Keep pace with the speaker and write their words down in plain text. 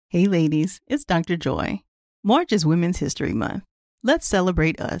Hey ladies, it's Dr. Joy. March is Women's History Month. Let's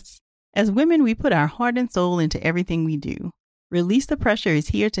celebrate us. As women, we put our heart and soul into everything we do. Release the Pressure is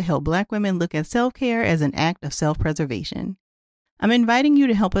here to help Black women look at self-care as an act of self-preservation. I'm inviting you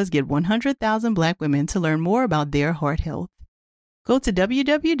to help us get 100,000 Black women to learn more about their heart health. Go to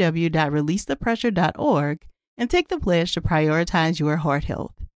www.releasethepressure.org and take the pledge to prioritize your heart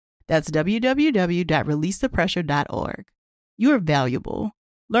health. That's www.releasethepressure.org. You are valuable.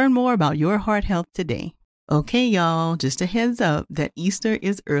 Learn more about your heart health today. Okay, y'all, just a heads up that Easter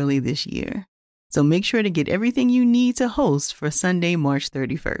is early this year. So make sure to get everything you need to host for Sunday, March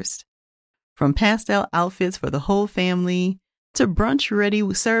 31st. From pastel outfits for the whole family to brunch-ready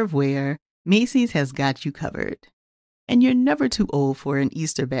serveware, Macy's has got you covered. And you're never too old for an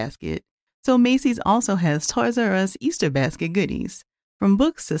Easter basket. So Macy's also has Toys R Us Easter basket goodies, from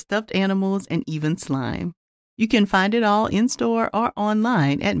books to stuffed animals and even slime. You can find it all in-store or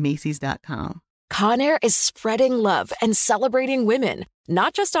online at Macys.com. Conair is spreading love and celebrating women,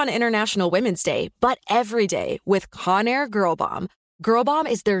 not just on International Women's Day, but every day with Conair Girl Bomb. Girl Bomb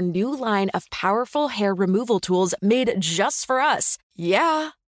is their new line of powerful hair removal tools made just for us. Yeah.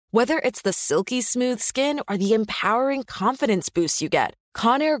 Whether it's the silky smooth skin or the empowering confidence boost you get,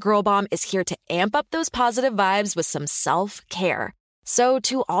 Conair Girl Bomb is here to amp up those positive vibes with some self-care. So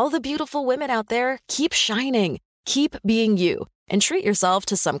to all the beautiful women out there, keep shining, keep being you, and treat yourself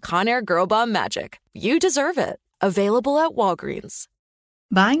to some Conair Girl Bomb magic. You deserve it. Available at Walgreens.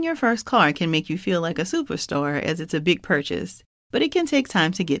 Buying your first car can make you feel like a superstar as it's a big purchase, but it can take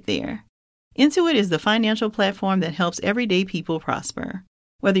time to get there. Intuit is the financial platform that helps everyday people prosper.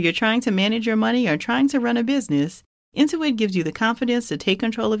 Whether you're trying to manage your money or trying to run a business, Intuit gives you the confidence to take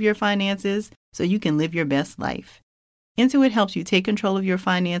control of your finances so you can live your best life. Intuit helps you take control of your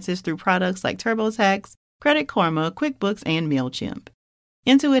finances through products like TurboTax, Credit Karma, QuickBooks, and MailChimp.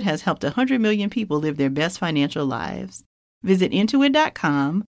 Intuit has helped 100 million people live their best financial lives. Visit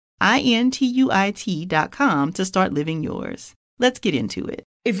Intuit.com, Intuit.com to start living yours. Let's get into it.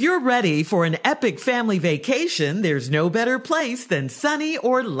 If you're ready for an epic family vacation, there's no better place than sunny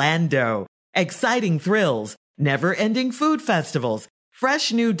Orlando. Exciting thrills, never-ending food festivals,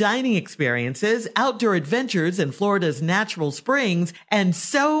 fresh new dining experiences, outdoor adventures in Florida's natural springs, and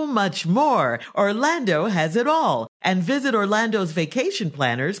so much more. Orlando has it all. And Visit Orlando's vacation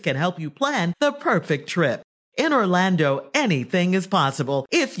planners can help you plan the perfect trip. In Orlando, anything is possible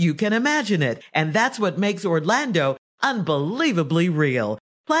if you can imagine it. And that's what makes Orlando unbelievably real.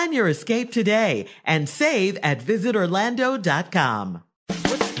 Plan your escape today and save at visitorlando.com.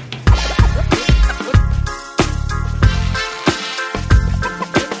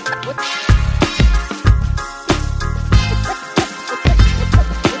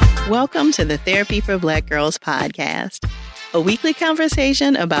 Welcome to the Therapy for Black Girls podcast, a weekly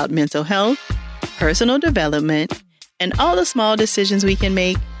conversation about mental health, personal development, and all the small decisions we can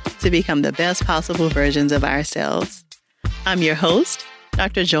make to become the best possible versions of ourselves. I'm your host,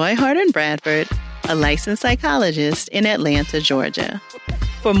 Dr. Joy Harden Bradford, a licensed psychologist in Atlanta, Georgia.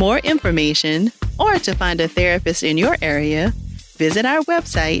 For more information or to find a therapist in your area, visit our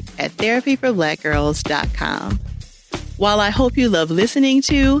website at therapyforblackgirls.com. While I hope you love listening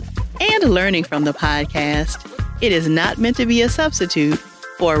to and learning from the podcast, it is not meant to be a substitute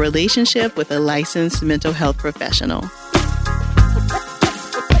for a relationship with a licensed mental health professional.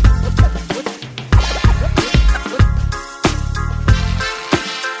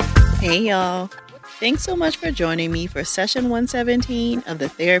 Hey y'all, thanks so much for joining me for session 117 of the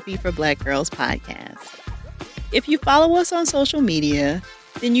Therapy for Black Girls podcast. If you follow us on social media,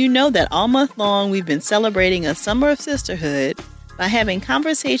 then you know that all month long we've been celebrating a summer of sisterhood by having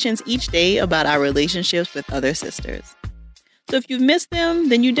conversations each day about our relationships with other sisters. So if you've missed them,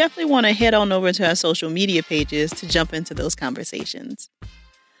 then you definitely want to head on over to our social media pages to jump into those conversations.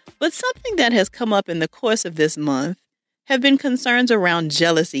 But something that has come up in the course of this month have been concerns around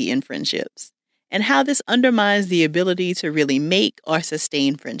jealousy in friendships and how this undermines the ability to really make or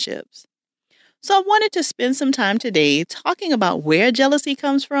sustain friendships. So I wanted to spend some time today talking about where jealousy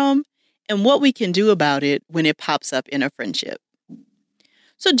comes from and what we can do about it when it pops up in a friendship.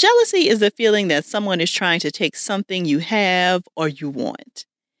 So jealousy is the feeling that someone is trying to take something you have or you want.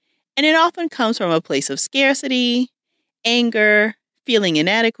 And it often comes from a place of scarcity, anger, feeling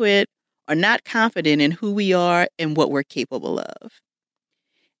inadequate, or not confident in who we are and what we're capable of.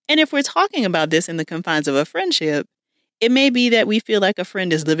 And if we're talking about this in the confines of a friendship, it may be that we feel like a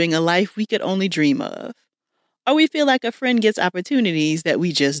friend is living a life we could only dream of, or we feel like a friend gets opportunities that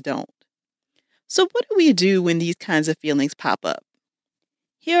we just don't. So what do we do when these kinds of feelings pop up?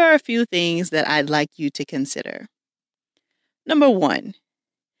 Here are a few things that I'd like you to consider. Number one,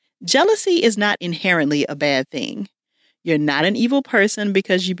 Jealousy is not inherently a bad thing. You're not an evil person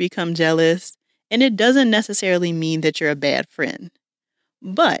because you become jealous, and it doesn't necessarily mean that you're a bad friend.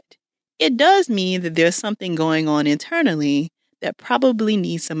 But it does mean that there's something going on internally that probably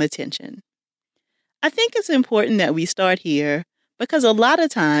needs some attention. I think it's important that we start here because a lot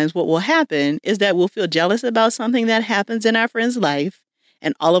of times what will happen is that we'll feel jealous about something that happens in our friend's life,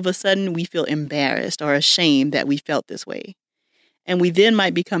 and all of a sudden we feel embarrassed or ashamed that we felt this way. And we then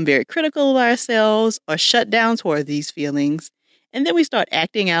might become very critical of ourselves or shut down toward these feelings, and then we start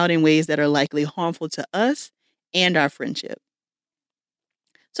acting out in ways that are likely harmful to us and our friendship.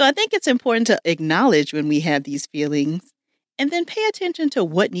 So I think it's important to acknowledge when we have these feelings and then pay attention to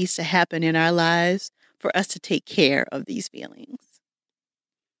what needs to happen in our lives for us to take care of these feelings.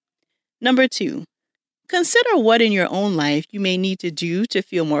 Number 2, consider what in your own life you may need to do to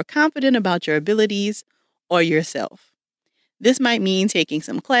feel more confident about your abilities or yourself. This might mean taking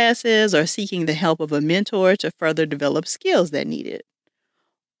some classes or seeking the help of a mentor to further develop skills that need it.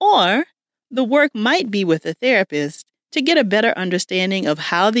 Or the work might be with a therapist to get a better understanding of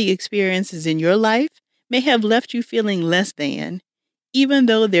how the experiences in your life may have left you feeling less than, even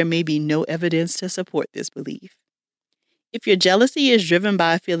though there may be no evidence to support this belief. If your jealousy is driven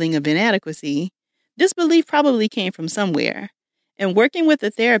by a feeling of inadequacy, this belief probably came from somewhere, and working with a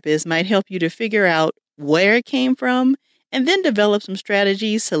therapist might help you to figure out where it came from and then develop some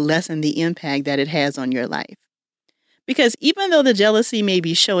strategies to lessen the impact that it has on your life. Because even though the jealousy may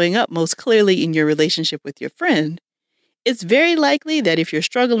be showing up most clearly in your relationship with your friend, it's very likely that if you're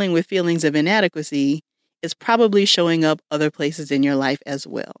struggling with feelings of inadequacy, it's probably showing up other places in your life as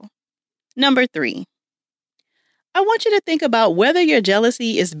well. Number 3, I want you to think about whether your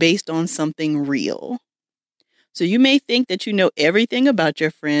jealousy is based on something real. So you may think that you know everything about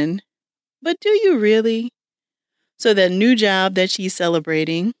your friend, but do you really? So that new job that she's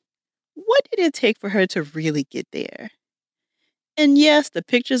celebrating, what did it take for her to really get there? And yes, the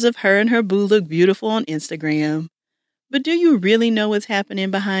pictures of her and her boo look beautiful on Instagram, but do you really know what's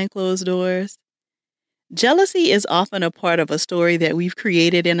happening behind closed doors? Jealousy is often a part of a story that we've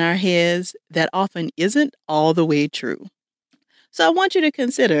created in our heads that often isn't all the way true. So I want you to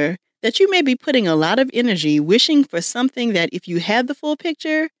consider that you may be putting a lot of energy wishing for something that if you had the full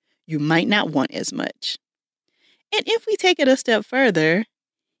picture, you might not want as much. And if we take it a step further,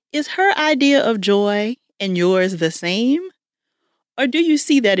 is her idea of joy and yours the same? Or do you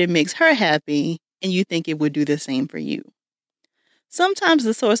see that it makes her happy and you think it would do the same for you? Sometimes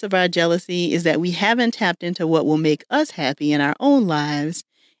the source of our jealousy is that we haven't tapped into what will make us happy in our own lives,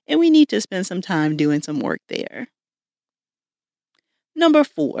 and we need to spend some time doing some work there. Number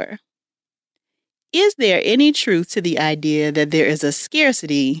 4, is there any truth to the idea that there is a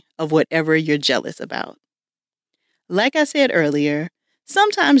scarcity of whatever you're jealous about? Like I said earlier,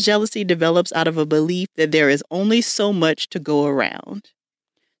 sometimes jealousy develops out of a belief that there is only so much to go around.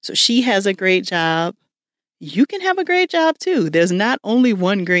 So she has a great job. You can have a great job too. There's not only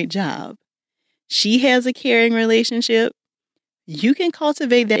one great job. She has a caring relationship. You can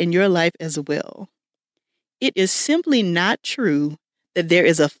cultivate that in your life as well. It is simply not true that there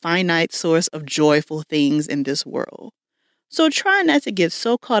is a finite source of joyful things in this world. So try not to get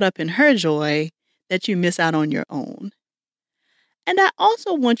so caught up in her joy that you miss out on your own. And I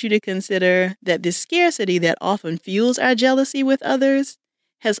also want you to consider that the scarcity that often fuels our jealousy with others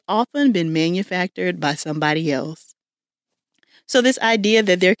has often been manufactured by somebody else. So this idea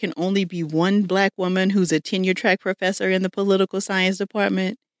that there can only be one Black woman who's a tenure-track professor in the political science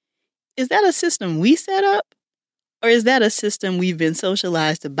department, is that a system we set up? Or is that a system we've been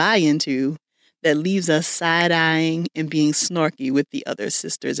socialized to buy into that leaves us side-eyeing and being snarky with the other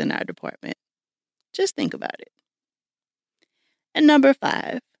sisters in our department? Just think about it. And number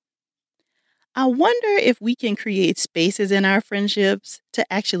 5, I wonder if we can create spaces in our friendships to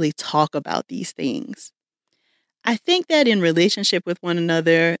actually talk about these things. I think that in relationship with one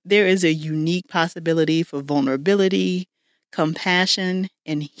another, there is a unique possibility for vulnerability, compassion,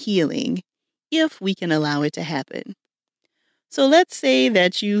 and healing if we can allow it to happen. So let's say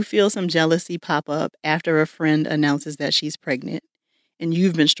that you feel some jealousy pop up after a friend announces that she's pregnant and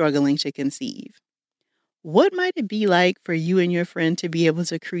you've been struggling to conceive. What might it be like for you and your friend to be able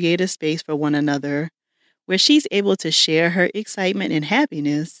to create a space for one another where she's able to share her excitement and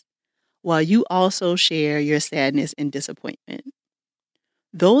happiness while you also share your sadness and disappointment?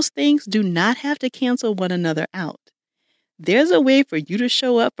 Those things do not have to cancel one another out. There's a way for you to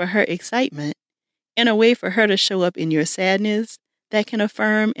show up for her excitement and a way for her to show up in your sadness that can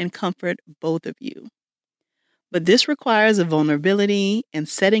affirm and comfort both of you. But this requires a vulnerability and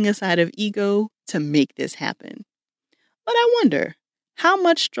setting aside of ego to make this happen. But I wonder, How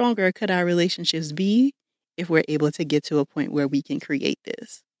much stronger could our relationships be if we're able to get to a point where we can create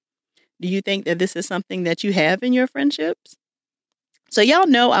this? Do you think that this is something that you have in your friendships? So y'all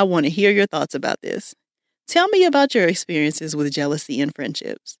know I want to hear your thoughts about this. Tell me about your experiences with jealousy in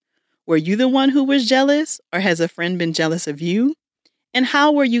friendships. Were you the one who was jealous, or has a friend been jealous of you? And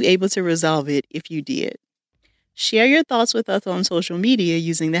how were you able to resolve it if you did? Share your thoughts with us on social media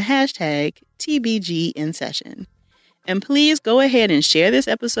using the hashtag TBGInSession. And please go ahead and share this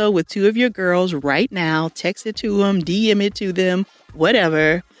episode with 2 of your girls right now. Text it to them, DM it to them,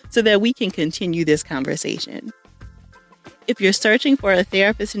 whatever, so that we can continue this conversation. If you're searching for a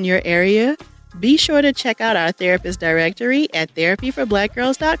therapist in your area, be sure to check out our therapist directory at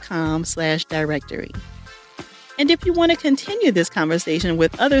therapyforblackgirls.com/directory. And if you want to continue this conversation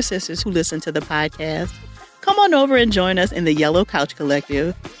with other sisters who listen to the podcast, come on over and join us in the Yellow Couch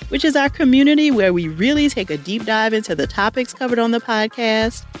Collective, which is our community where we really take a deep dive into the topics covered on the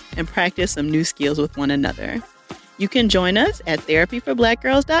podcast and practice some new skills with one another. You can join us at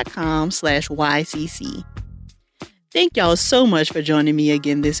therapyforblackgirls.com/YCC. Thank y'all so much for joining me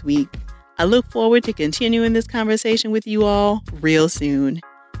again this week. I look forward to continuing this conversation with you all real soon.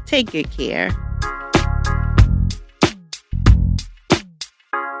 Take good care.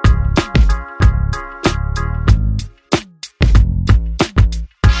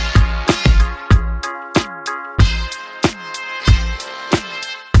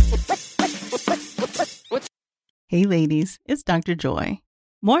 Hey ladies, it's Dr. Joy.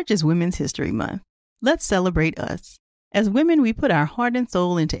 March is Women's History Month. Let's celebrate us. As women, we put our heart and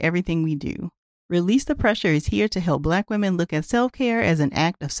soul into everything we do. Release the Pressure is here to help Black women look at self-care as an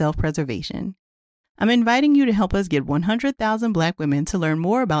act of self-preservation. I'm inviting you to help us get 100,000 Black women to learn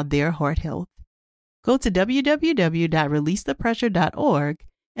more about their heart health. Go to www.releasethepressure.org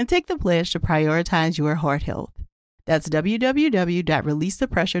and take the pledge to prioritize your heart health. That's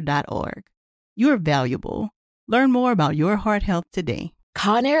www.releasethepressure.org. You are valuable. Learn more about your heart health today.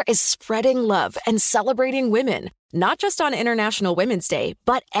 Conair is spreading love and celebrating women, not just on International Women's Day,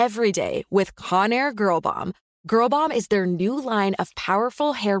 but every day with Conair Girl Bomb. Girl Bomb is their new line of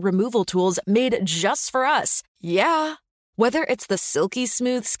powerful hair removal tools made just for us. Yeah. Whether it's the silky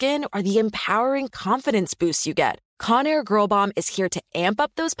smooth skin or the empowering confidence boost you get, Conair Girl Bomb is here to amp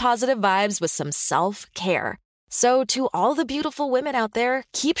up those positive vibes with some self-care. So to all the beautiful women out there,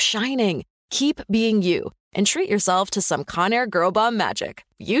 keep shining, keep being you, and treat yourself to some Conair Girl Bomb magic.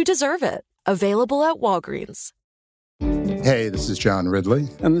 You deserve it. Available at Walgreens. Hey, this is John Ridley.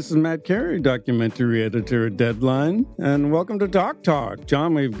 And this is Matt Carey, documentary editor at Deadline. And welcome to Doc Talk.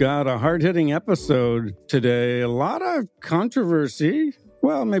 John, we've got a hard-hitting episode today. A lot of controversy.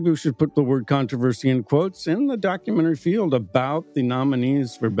 Well, maybe we should put the word controversy in quotes in the documentary field about the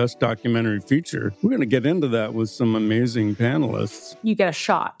nominees for Best Documentary Feature. We're going to get into that with some amazing panelists. You get a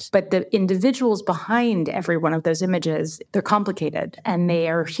shot, but the individuals behind every one of those images, they're complicated and they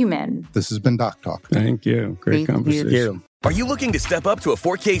are human. This has been Doc Talk. Thank you. Great conversation. Are you looking to step up to a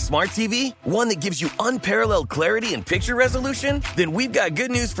 4K smart TV? One that gives you unparalleled clarity and picture resolution? Then we've got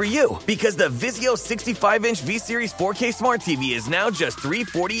good news for you, because the Vizio 65-inch V-Series 4K smart TV is now just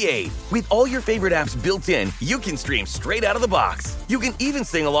 $348. With all your favorite apps built in, you can stream straight out of the box. You can even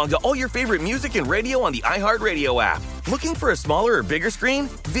sing along to all your favorite music and radio on the iHeartRadio app. Looking for a smaller or bigger screen?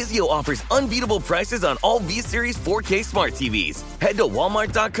 Vizio offers unbeatable prices on all V-Series 4K smart TVs. Head to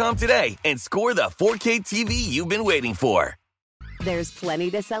Walmart.com today and score the 4K TV you've been waiting for. There's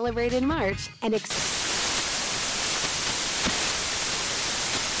plenty to celebrate in March and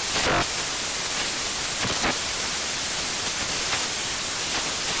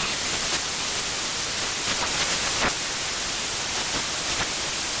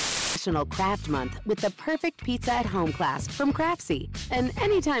National Craft Month with the perfect pizza at home class from Craftsy. And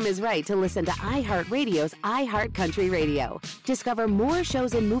anytime is right to listen to iHeartRadio's iHeartCountry Radio. Discover more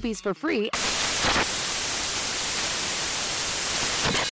shows and movies for free